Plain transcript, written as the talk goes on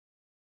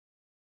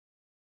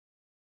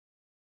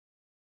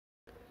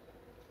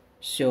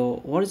So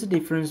what is the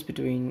difference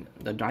between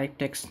the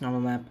DirectX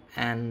normal map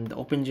and the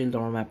OpenGL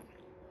normal map?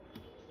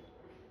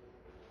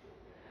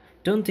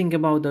 Don't think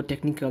about the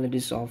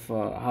technicalities of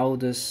how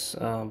this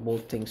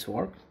both things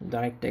work,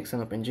 DirectX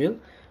and OpenGL,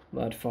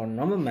 but for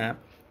normal map,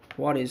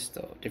 what is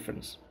the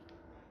difference?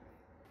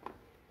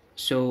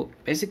 So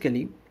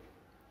basically,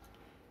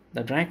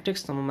 the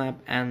DirectX normal map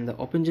and the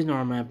OpenGL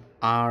normal map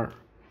are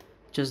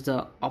just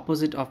the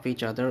opposite of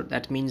each other.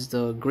 That means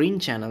the green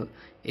channel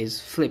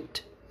is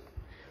flipped.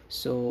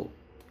 So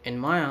in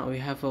Maya, we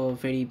have a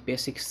very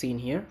basic scene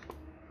here.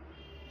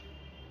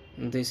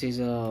 This is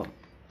a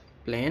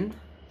plane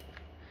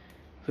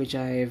which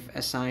I've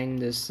assigned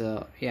this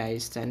AI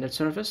standard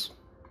surface,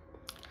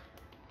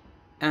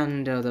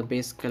 and the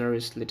base color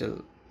is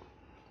little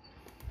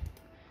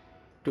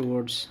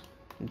towards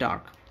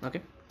dark.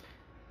 Okay,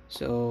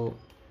 so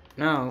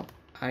now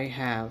I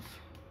have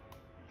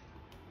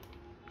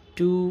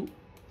two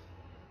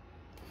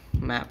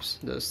maps,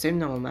 the same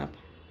normal map.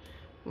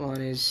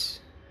 One is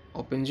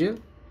OpenGL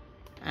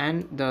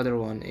and the other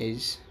one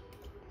is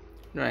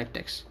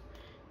DirectX.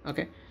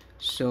 Okay,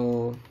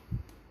 so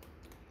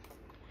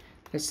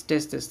let's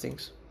test these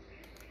things.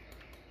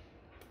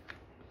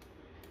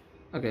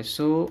 Okay,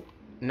 so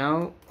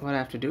now what I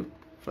have to do,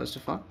 first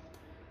of all,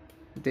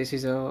 this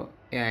is a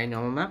AI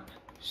normal map,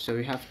 so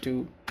we have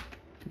to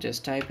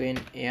just type in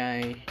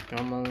AI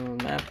normal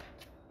map,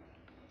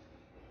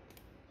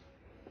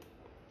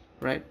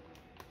 right?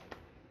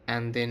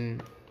 And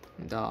then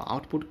the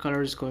output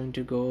color is going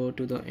to go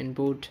to the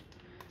input,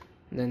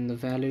 then the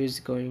value is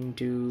going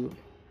to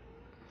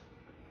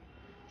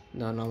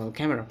the normal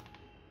camera.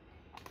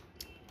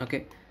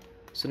 Okay,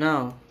 so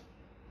now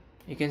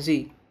you can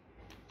see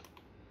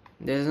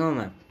there's no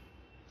map,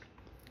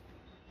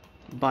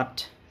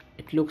 but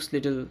it looks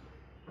little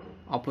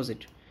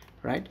opposite,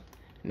 right?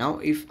 Now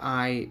if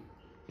I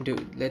do,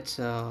 let's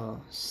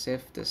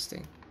save this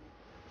thing.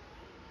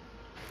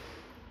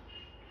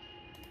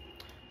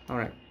 All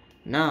right,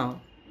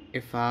 now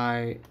if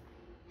I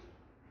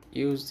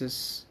use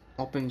this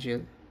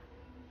OpenGL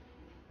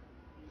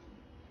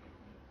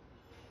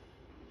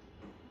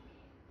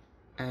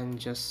and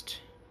just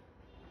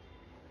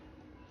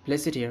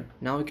place it here,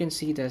 now you can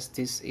see that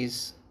this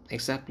is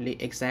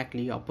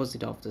exactly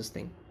opposite of this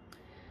thing.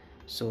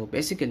 So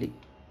basically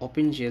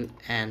OpenGL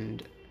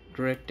and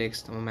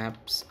DirectX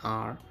maps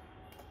are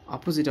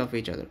opposite of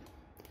each other.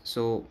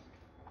 So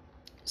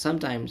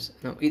sometimes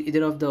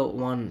either of the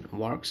one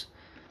works.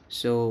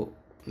 So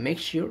make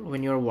sure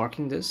when you're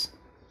working this,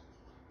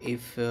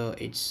 if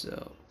it's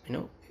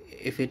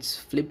if it's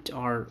flipped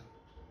or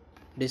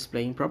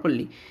displaying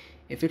properly.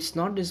 If it's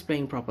not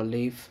displaying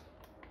properly,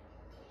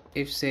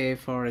 if say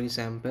for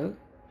example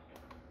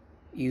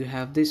you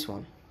have this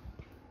one,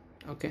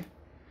 okay,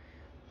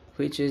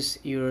 which is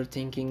you're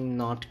thinking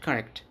not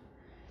correct,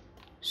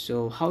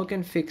 so how you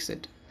can fix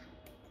it?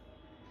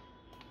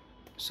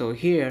 So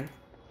here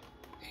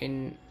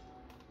in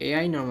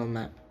AI normal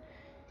map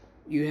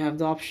you have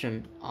the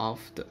option of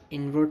the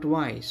invert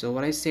Y. So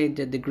what I said,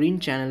 that the green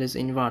channel is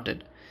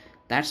inverted,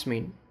 that's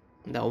mean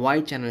the Y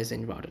channel is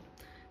inverted.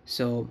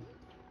 So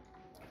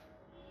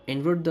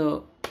invert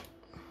the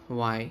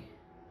Y.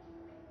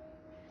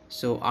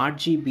 So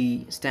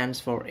RGB stands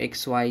for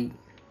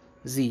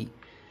XYZ,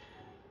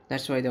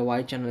 that's why the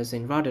Y channel is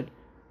inverted.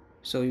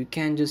 So you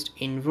can just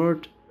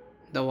invert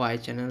the Y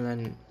channel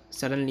and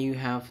suddenly you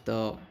have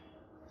the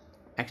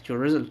actual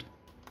result.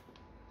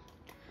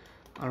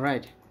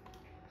 Alright,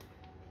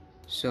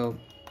 so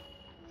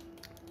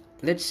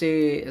let's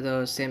say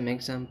the same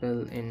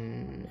example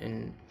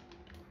in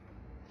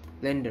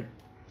Blender.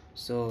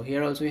 So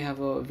here also we have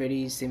a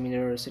very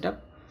similar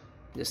setup,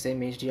 the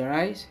same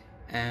HDRIs,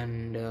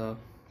 and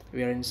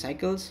we are in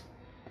cycles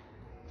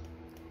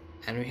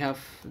and we have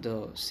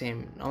the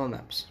same normal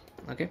maps.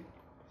 Okay,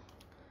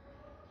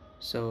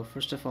 so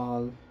first of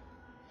all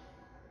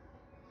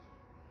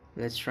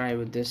let's try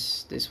with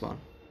this one.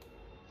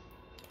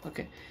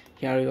 Okay,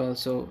 here you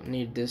also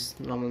need this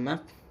normal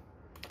map.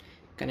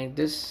 Connect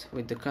this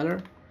with the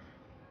color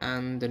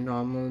and the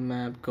normal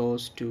map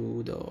goes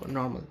to the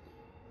normal,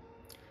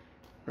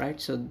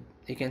 right? So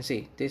you can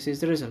see this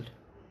is the result.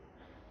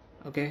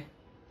 Okay,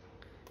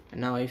 and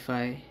now if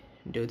I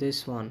do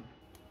this one,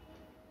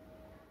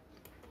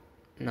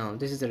 now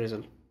this is the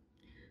result.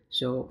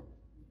 So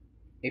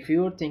if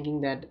you are thinking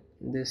that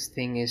this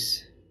thing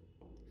is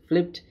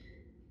flipped,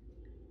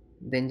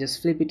 then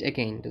just flip it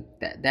again.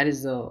 That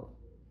is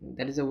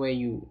the way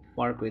you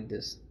work with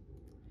this.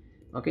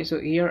 Okay, so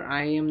here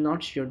I am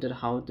not sure that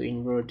how to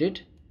invert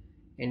it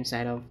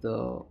inside of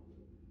the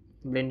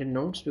Blender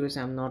nodes, because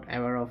I'm not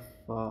aware of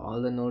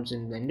all the nodes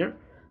in Blender.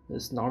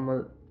 This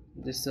normal,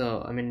 this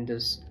I mean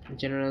this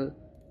general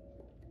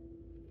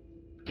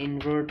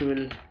invert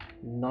will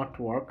not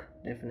work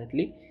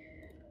definitely,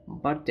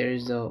 but there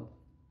is a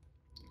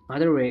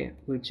other way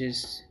which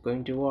is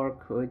going to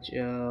work, which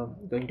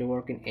going to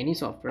work in any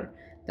software.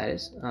 That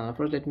is,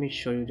 first let me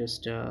show you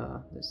just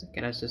this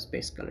character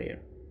base color here.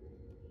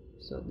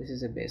 So this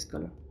is a base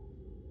color,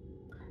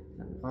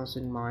 and also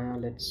in Maya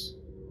let's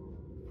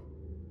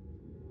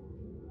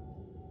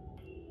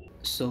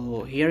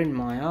So here in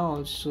Maya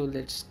also,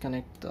 let's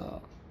connect the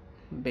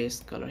base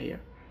color here.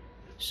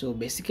 So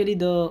basically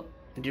the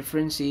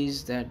difference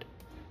is that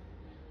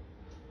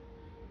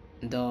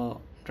the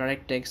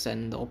DirectX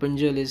and the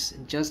OpenGL is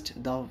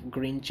just the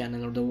green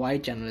channel or the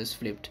white channel is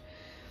flipped.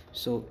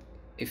 So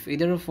if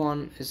either of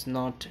one is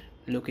not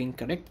looking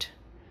correct,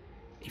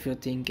 if you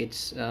think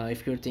it's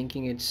if you're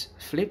thinking it's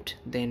flipped,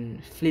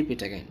 then flip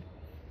it again.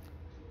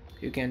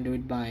 You can do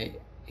it by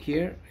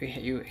here.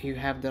 You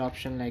have the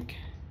option, like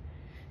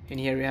in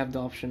here you have the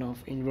option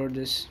of invert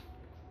this,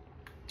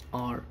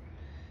 or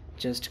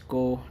just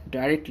go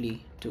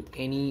directly to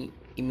any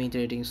image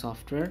editing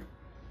software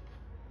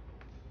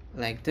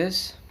like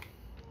this,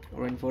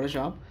 or in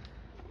Photoshop.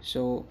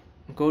 So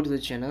go to the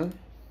channel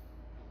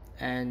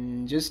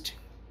and just,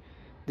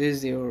 this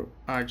is your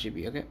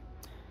RGB, okay,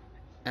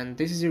 and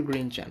this is your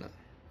green channel,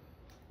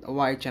 the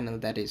white channel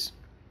that is.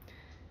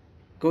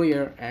 Go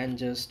here and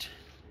just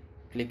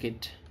click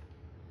it,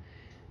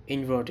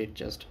 invert it,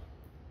 just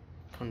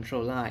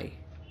Control I.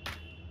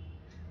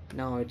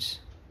 Now it's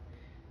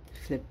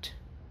flipped,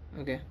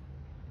 okay,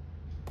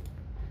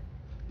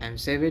 and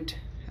save it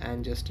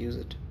and just use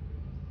it.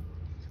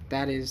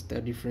 That is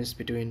the difference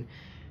between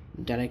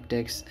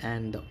DirectX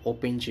and the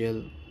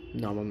OpenGL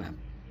Normal Map.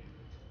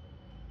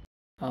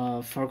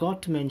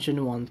 Forgot to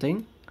mention one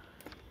thing.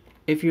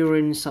 If you're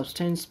in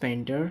Substance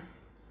Painter,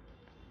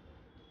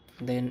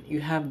 then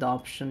you have the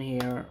option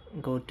here,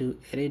 go to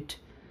edit,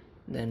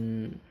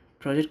 then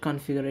project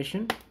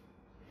configuration,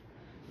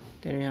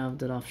 then you have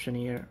the option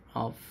here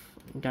of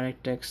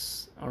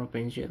DirectX or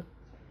OpenGL.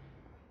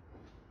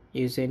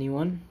 Use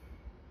anyone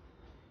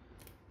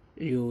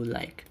you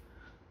like,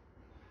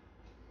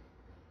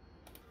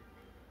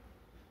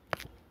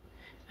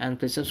 and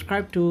please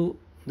subscribe to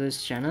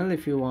this channel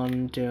if you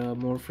want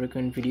more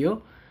frequent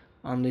video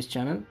on this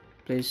channel.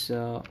 Please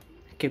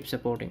keep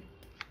supporting.